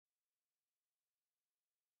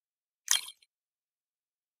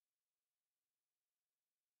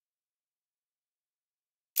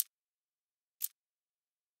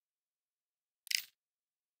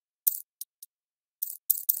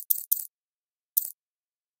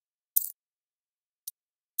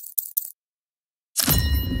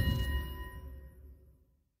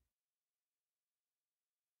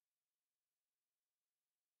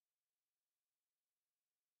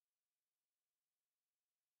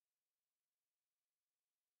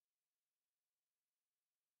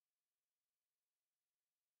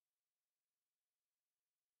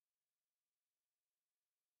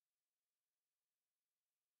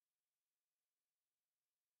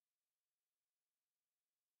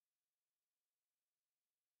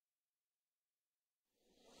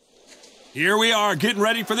Here we are, getting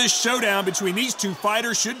ready for this showdown between these two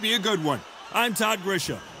fighters. Should be a good one. I'm Todd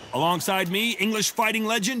Grisham. Alongside me, English fighting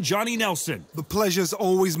legend Johnny Nelson. The pleasure's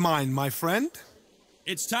always mine, my friend.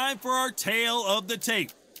 It's time for our tale of the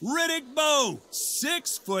tape. Riddick Bowe,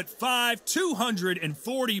 6'5",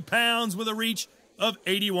 240 pounds with a reach of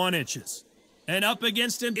 81 inches. And up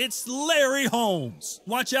against him, it's Larry Holmes.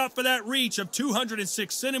 Watch out for that reach of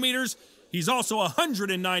 206 centimeters. He's also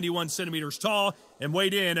 191 centimeters tall and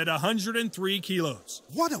weighed in at 103 kilos.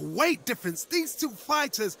 What a weight difference. These two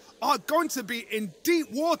fighters are going to be in deep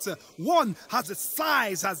water. One has a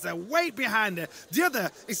size, has the weight behind it. The other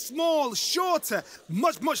is small, shorter,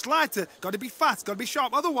 much lighter. Got to be fast, got to be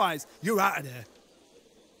sharp. Otherwise, you're out of there.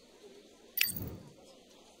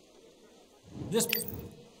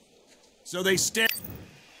 So they stare.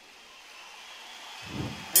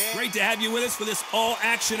 Great to have you with us for this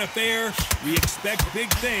all-action affair. We expect big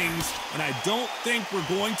things, and I don't think we're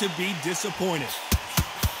going to be disappointed.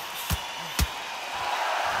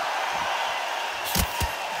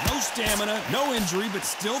 No stamina, no injury, but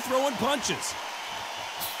still throwing punches.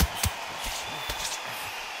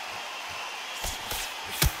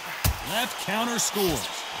 Left counter scores.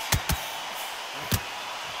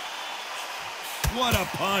 What a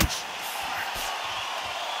punch.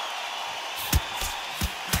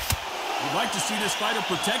 We'd like to see this fighter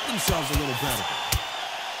protect themselves a little better.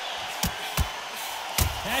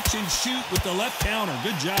 Catch and shoot with the left counter.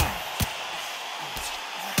 Good job.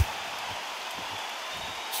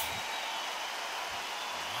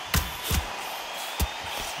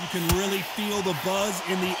 You can really feel the buzz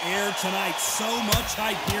in the air tonight. So much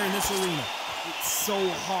hype here in this arena. It's so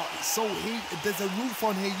hot, it's so heated, there's a roof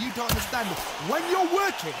on here, you don't understand it. When you're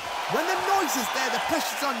working, when the noise is there, the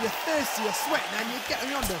pressure's on, you're thirsty, you're sweating, and you're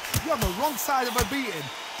getting under, you're on the wrong side of a beating.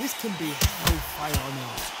 This can be hellfire on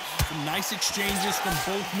earth. Some nice exchanges from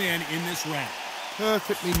both men in this round.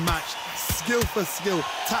 Perfectly matched, skill for skill,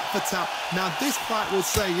 tap for tap. Now this fight will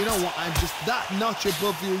say, you know what, I'm just that notch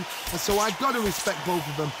above you, and so I've got to respect both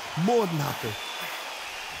of them, more than happy.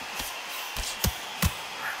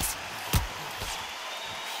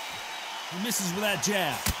 He misses with that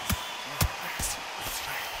jab.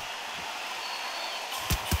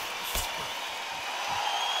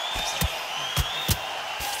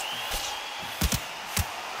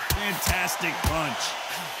 Fantastic punch.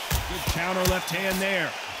 Good counter left hand there.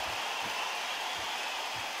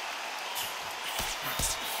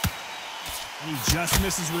 And he just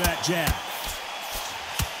misses with that jab.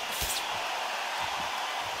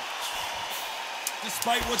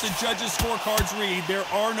 Despite what the judges' scorecards read, there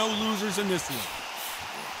are no losers in this one.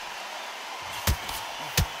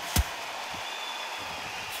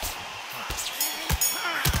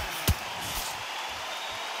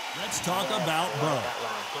 Let's talk about Bowe.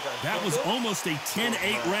 That was almost a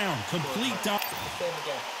 10-8 round, complete top.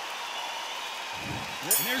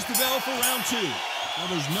 And there's the bell for round two. Well,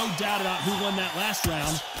 there's no doubt about who won that last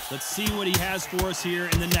round. Let's see what he has for us here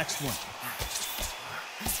in the next one.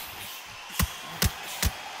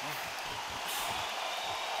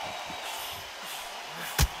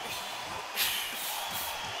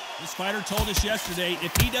 This fighter told us yesterday,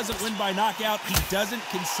 if he doesn't win by knockout, he doesn't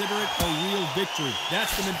consider it a real victory.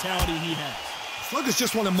 That's the mentality he has. Sluggers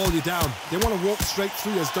just want to mow you down. They want to walk straight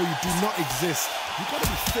through as though you do not exist. You've got to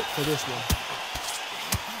be fit for this one.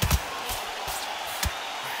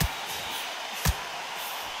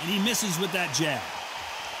 And he misses with that jab.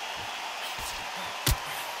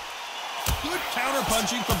 Good counter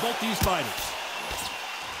punching from both these fighters.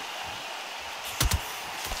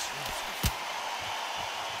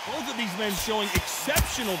 Both of these men showing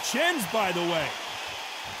exceptional chins, by the way.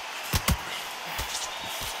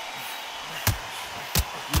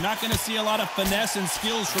 You're not going to see a lot of finesse and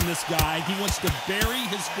skills from this guy. He wants to bury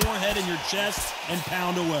his forehead in your chest and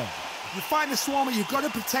pound away. You find a swarmer, you've got to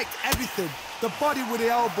protect everything. The body with the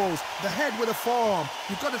elbows, the head with the forearm.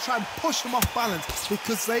 You've got to try and push them off balance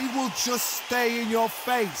because they will just stay in your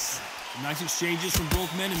face. Some nice exchanges from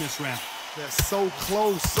both men in this round. They're so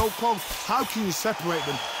close, so close. How can you separate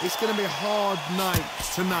them? It's going to be a hard night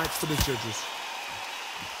tonight for the judges.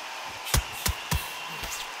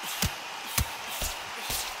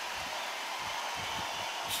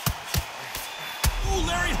 Ooh,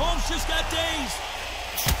 Larry Holmes just got dazed.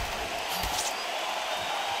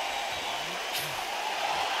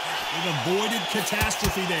 They've avoided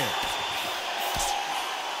catastrophe there.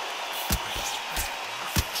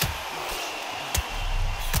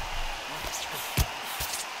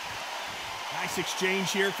 Nice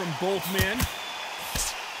exchange here from both men.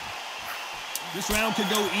 This round could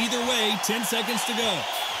go either way. 10 seconds to go.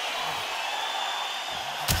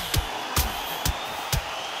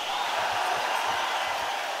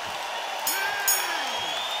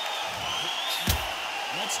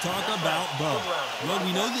 about Bowe? Well,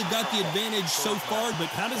 we know they've got the advantage so far, but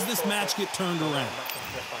how does this match get turned around?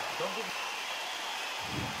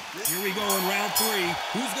 Here we go in round 3.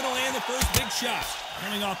 Who's going to land the first big shot?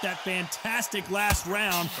 Coming off that fantastic last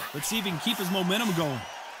round. Let's see if he can keep his momentum going.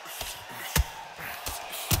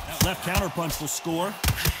 That left counterpunch will score.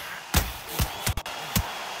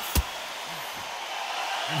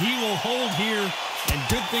 And he will hold here, and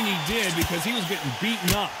good thing he did because he was getting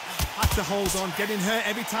beaten up. Has to hold on, getting hurt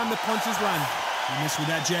every time the punches land. He missed with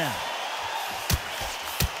that jab.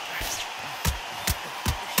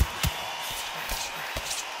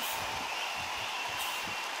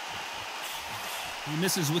 He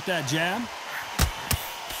misses with that jab.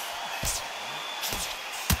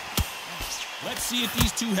 Let's see if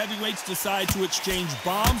these two heavyweights decide to exchange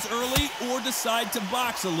bombs early or decide to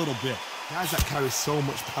box a little bit. Guys that carry so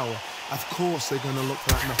much power, of course they're going to look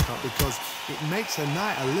for that knockout because it makes a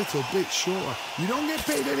night a little bit shorter. You don't get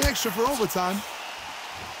paid any extra for overtime.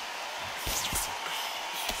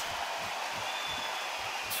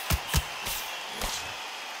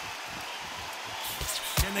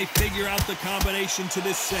 Can they figure out the combination to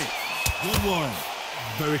this sink? Good one.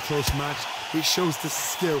 Very close match. It shows the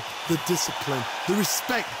skill, the discipline, the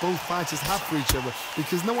respect both fighters have for each other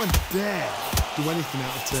because no one dare do anything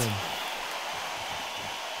out of turn.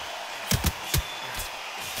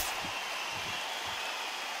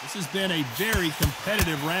 This has been a very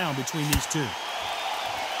competitive round between these two.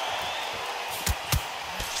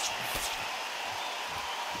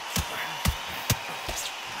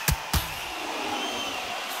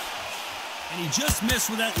 And he just missed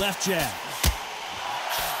with that left jab.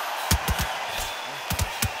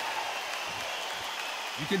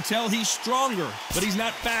 You can tell he's stronger, but he's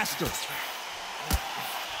not faster.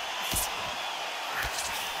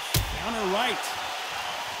 Counter right.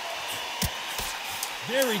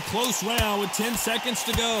 Very close round with 10 seconds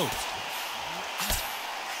to go.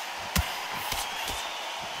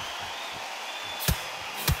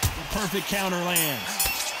 The perfect counter lands.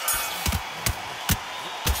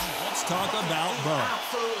 Let's talk about Bowe.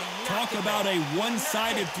 Talk about a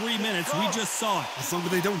one-sided 3 minutes. We just saw it. As long as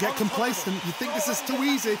they don't get complacent, you think this is too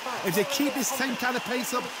easy. If they keep this same kind of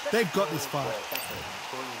pace up, they've got this fight.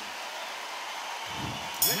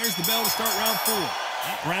 There's the bell to start round 4.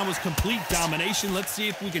 That round was complete domination. Let's see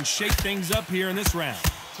if we can shake things up here in this round.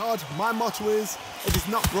 Todd, my motto is, if it's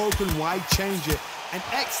not broken, why change it? An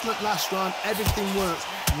excellent last round, everything works.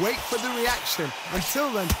 Wait for the reaction. Until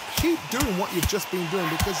then, keep doing what you've just been doing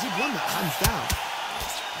because you've won that hands down.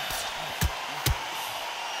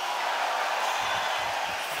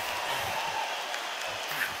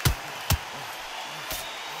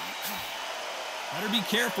 Better be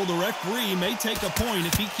careful. The referee may take a point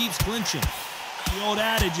if he keeps clinching. The old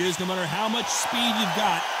adage is no matter how much speed you've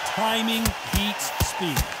got, timing beats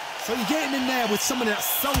speed. So you're getting in there with someone that's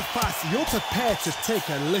so fast, you're prepared to take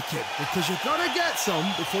a licking because you've got to get some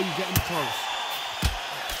before you get in close.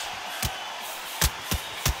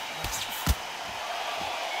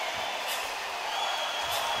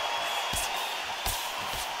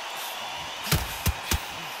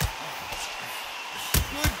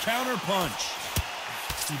 Good counter punch.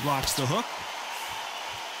 He blocks the hook.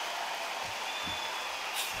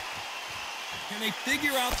 Can they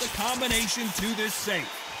figure out the combination to this safe?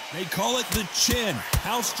 They call it the chin.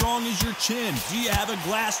 How strong is your chin? Do you have a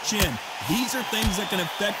glass chin? These are things that can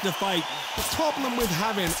affect the fight. The problem with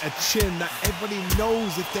having a chin that everybody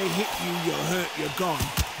knows if they hit you, you're hurt, you're gone.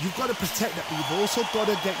 You've got to protect that, but you've also got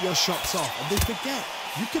to get your shots off. And they forget,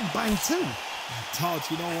 you can bang too. Todd,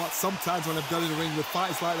 you know what? Sometimes when I've done in the ring with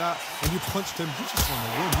fighters like that, when you punch them, you just want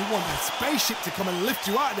to win. You want that spaceship to come and lift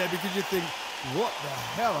you out of there because you think, what the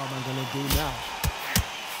hell am I going to do now?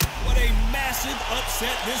 What a massive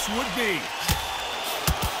upset this would be.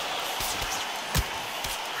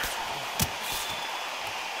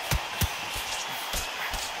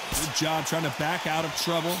 Good job trying to back out of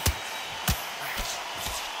trouble.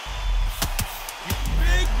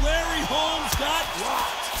 Big Larry Holmes got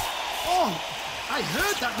rocked. Oh, I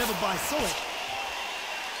heard that, never by saw it.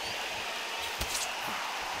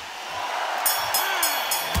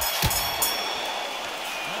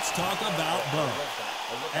 Let's talk about Bowe.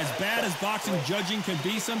 As bad as boxing judging can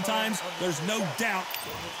be sometimes, there's no doubt.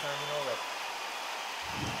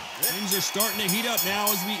 Things are starting to heat up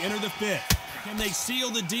now as we enter the 5th. Can they seal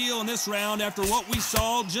the deal in this round after what we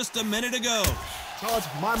saw just a minute ago? Todd,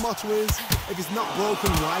 my motto is, if it's not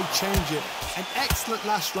broken, why change it? An excellent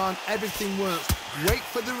last round, everything works. Wait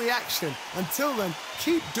for the reaction. Until then,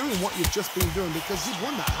 keep doing what you've just been doing because you've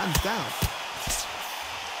won that hands down.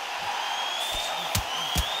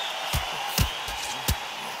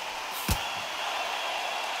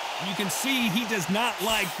 You can see he does not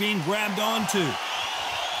like being grabbed onto.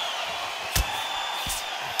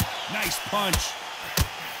 Nice punch.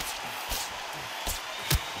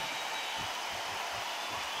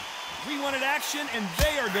 We wanted action, and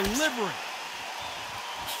they are delivering.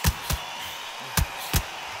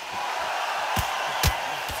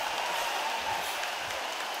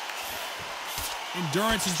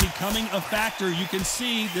 Endurance is becoming a factor. You can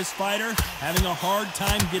see this fighter having a hard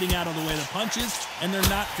time getting out of the way of the punches, and they're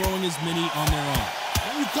not throwing as many on their own.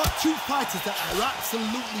 And you've got two fighters that are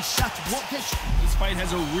absolutely shattered. What gets you? This fight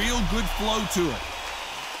has a real good flow to it.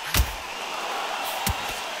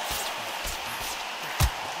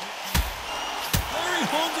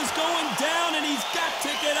 Holmes is going down, and he's got to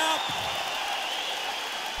get up.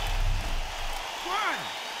 1,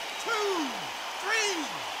 2, 3,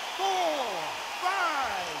 4, 5.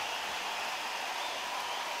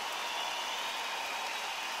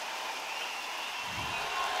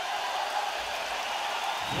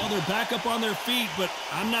 Well, they're back up on their feet, but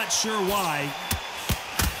I'm not sure why.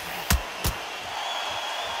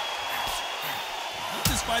 Let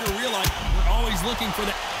this fighter realize we're always looking for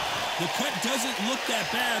the... The cut doesn't look that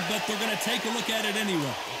bad, but they're going to take a look at it anyway. Okay,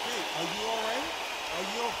 are you all right? Are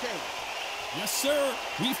you okay? Yes, sir.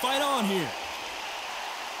 We fight on here.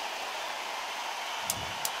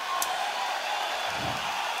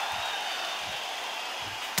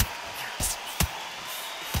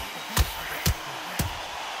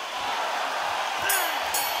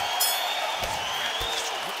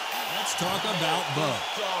 Let's talk about Bowe.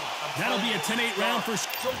 That'll be a 10-8 round for...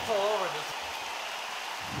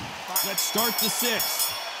 Let's start the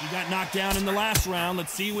 6th. He got knocked down in the last round.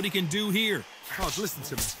 Let's see what he can do here. Todd, listen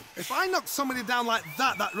to me. If I knock somebody down like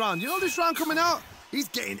that round, you know this round coming out? He's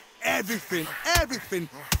getting everything,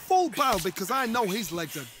 full barrel, because I know his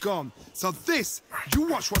legs are gone. So this, you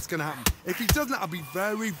watch what's going to happen. If he doesn't, I'll be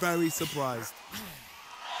very, very surprised.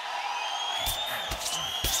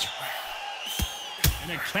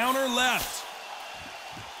 And a counter left.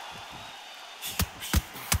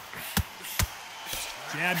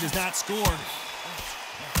 Jab does not score.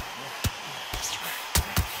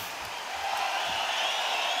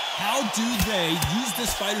 How do they use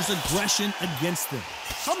this fighter's aggression against them?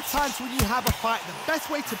 Sometimes when you have a fight, the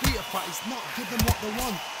best way to beat a fight is not give them what they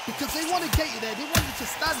want, because they want to get you there. They want you to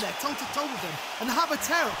stand there toe-to-toe with them and have a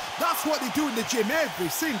tear. That's what they do in the gym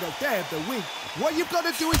every single day of the week. What you've got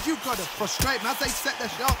to do is you've got to frustrate them as they set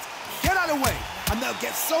their shots. Get out of the way, and they'll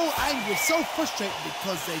get so angry, so frustrated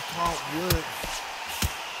because they can't work.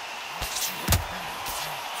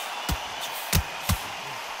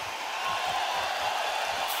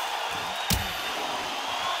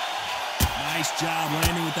 Nice job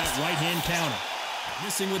landing with that right-hand counter.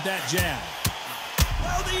 Missing with that jab.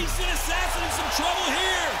 Well, the Eastern Assassin in some trouble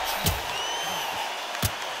here.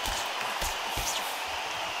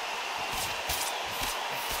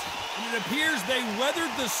 And it appears they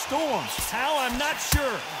weathered the storm. How, I'm not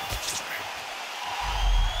sure.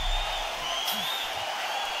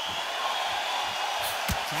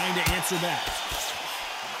 Trying to answer back.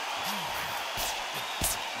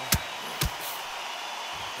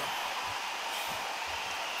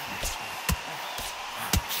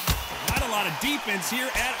 A lot of defense here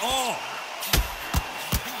at all.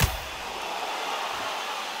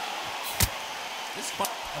 This fight,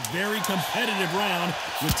 a very competitive round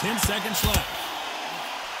with 10 seconds left.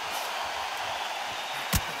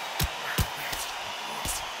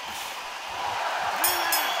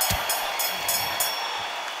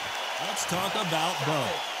 Let's talk about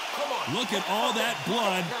Bowe. Look at all that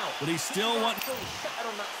blood, but he still wants...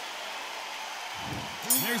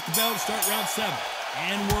 There's the bell to start round 7.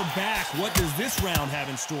 And we're back. What does this round have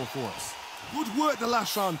in store for us? Good work the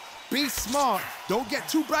last round. Be smart. Don't get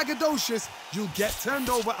too braggadocious. You'll get turned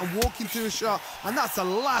over and walk into a shot, and that's the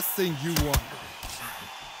last thing you want.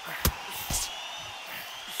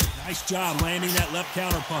 Nice job landing that left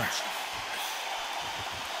counter punch.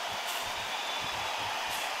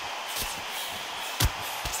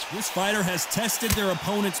 This fighter has tested their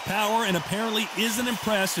opponent's power and apparently isn't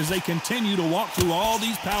impressed as they continue to walk through all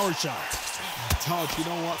these power shots. Todd, you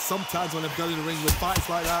know what? Sometimes when I've gone in the ring with fights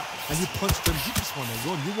like that and you punch them, you just want to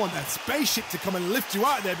run. You want that spaceship to come and lift you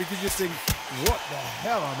out there because you think, what the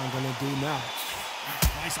hell am I going to do now?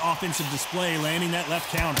 Nice offensive display, landing that left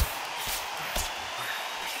counter.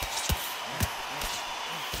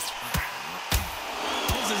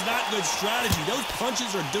 This is not good strategy. Those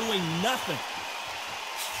punches are doing nothing.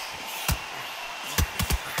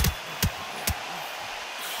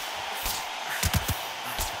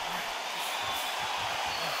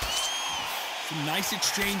 Some nice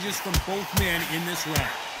exchanges from both men in this round.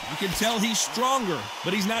 You can tell he's stronger,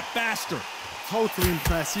 but he's not faster. Totally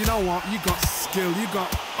impressed. You know what? You got skill. You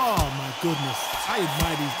got... Oh, my goodness. I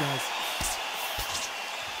admire these guys.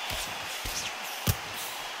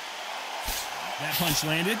 That punch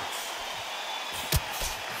landed.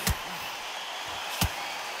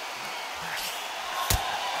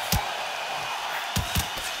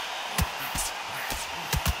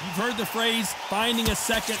 You've heard the phrase, finding a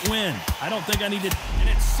second win. I don't think I need to... And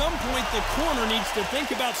at some point, the corner needs to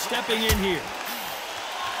think about stepping in here.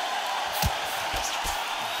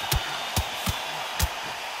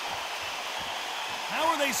 How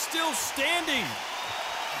are they still standing?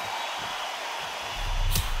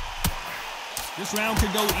 This round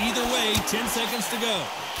could go either way. 10 seconds to go.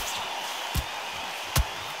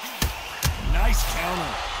 Nice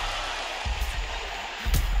counter.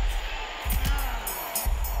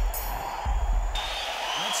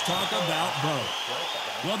 Let's talk about Bowe.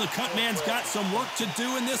 Well, the cut man's got some work to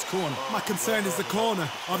do in this corner. My concern is the corner.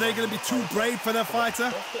 Are they going to be too brave for their fighter?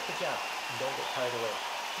 Don't get the jab and don't get carried away.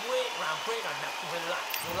 Wait round, relax.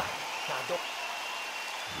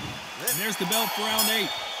 And there's the belt for round 8.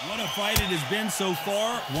 What a fight it has been so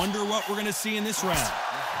far. Wonder what we're going to see in this round.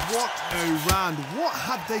 What a round. What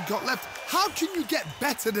have they got left? How can you get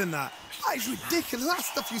better than that? That is ridiculous. That's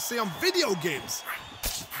stuff you see on video games.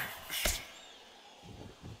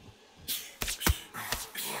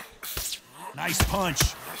 Nice punch.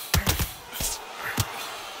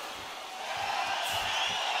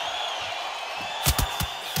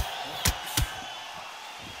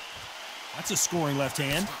 That's a scoring left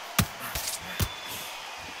hand.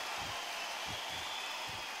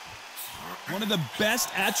 One of the best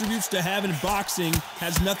attributes to have in boxing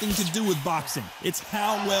has nothing to do with boxing. It's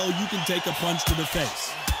how well you can take a punch to the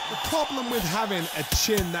face. The problem with having a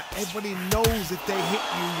chin that everybody knows if they hit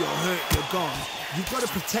you, you're hurt, you're gone. You've got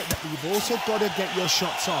to protect that, but you've also got to get your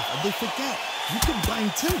shots off. And they forget, you can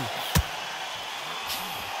bang too.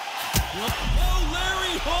 Oh,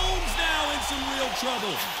 Larry Holmes now in some real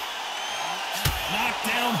trouble. Knocked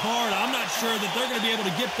down hard. I'm not sure that they're going to be able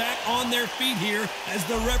to get back on their feet here as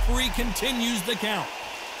the referee continues the count.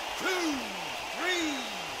 2, 3,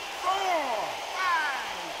 4,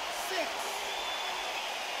 5, 6.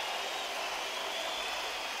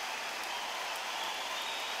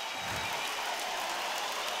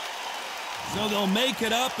 So they'll make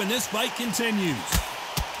it up, and this fight continues.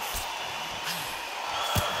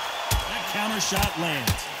 That counter shot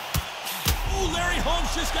lands. Oh, Larry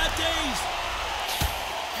Holmes just got dazed.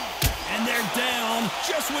 And they're down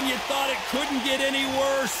just when you thought it couldn't get any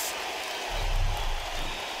worse.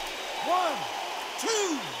 1, 2,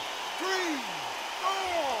 3, 4,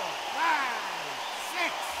 5,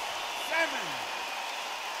 6, 7.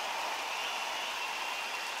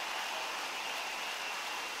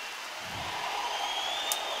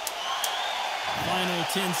 Final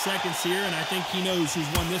 10 seconds here, and I think he knows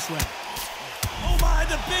who's won this round. Oh my,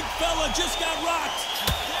 the big fella just got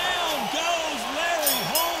rocked. Down goes Larry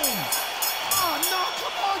Holmes. Oh no,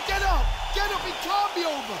 come on, get up. Get up, it can't be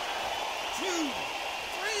over. 2, 3,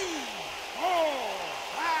 4,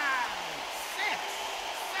 5, 6,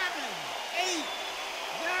 7, 8,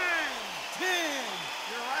 9, 10.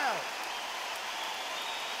 You're out.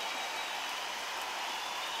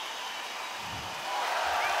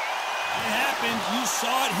 It happened. You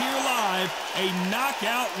saw it here live. A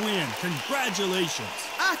knockout win. Congratulations.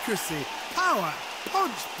 Accuracy, power,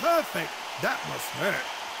 punch, perfect. That must hurt.